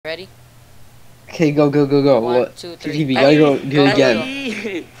Ready? Okay, go. One, What? two, three. TTV, gotta go do it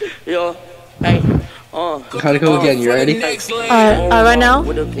again. Yo, hey, Gotta go again, you ready? Right now?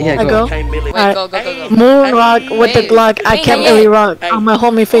 Yeah, I go. Wait, go. Moon rock with the Wait, Glock. I wait, can't not really yet. rock. On my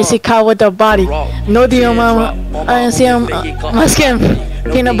homie face, he caught with the body. No deal, mama. I didn't see him. My skin,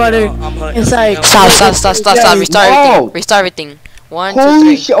 peanut butter inside. Stop. Restart everything. No. Restart everything. One, two, Holy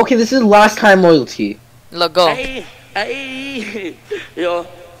three. shit. Okay, this is last time loyalty. Look, go. Hey, yo,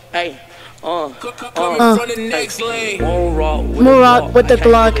 hey, Moon rock with the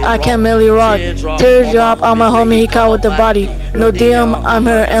Glock. I can't really rock. Teardrop on my homie, he caught with the body. No DM, I'm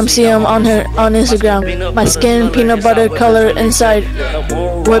her MCM on Instagram. My skin, peanut butter color inside.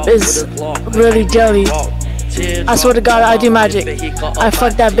 Whip is really jelly. I swear to God, I do magic. I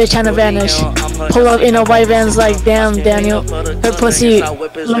fuck that bitch and vanish. Pull up in a white van's like, damn, Daniel. Her pussy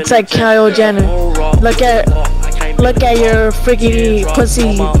looks like Kyle Jenner. Look at your freaky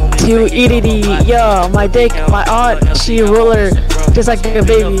pussy, you itty. Yo, my dick, my aunt, she ruler, just like a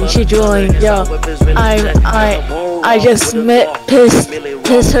baby, she drooling. Yo, I just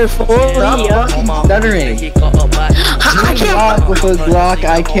piss her fully. Yo. Stuttering. I can't. Rock with a Glock,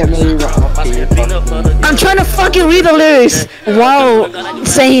 I can't really rock. Okay, you're fucking. I'm trying to fucking read the lyrics while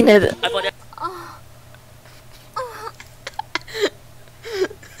saying it.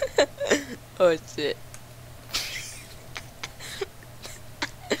 Oh shit.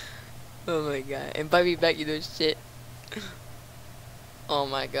 Oh my god. Invite me back, you know shit. Oh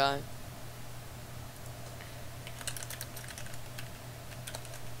my god.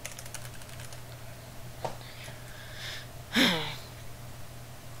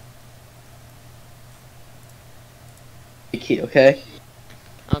 Okay?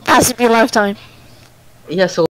 Has to be a lifetime. Yeah, so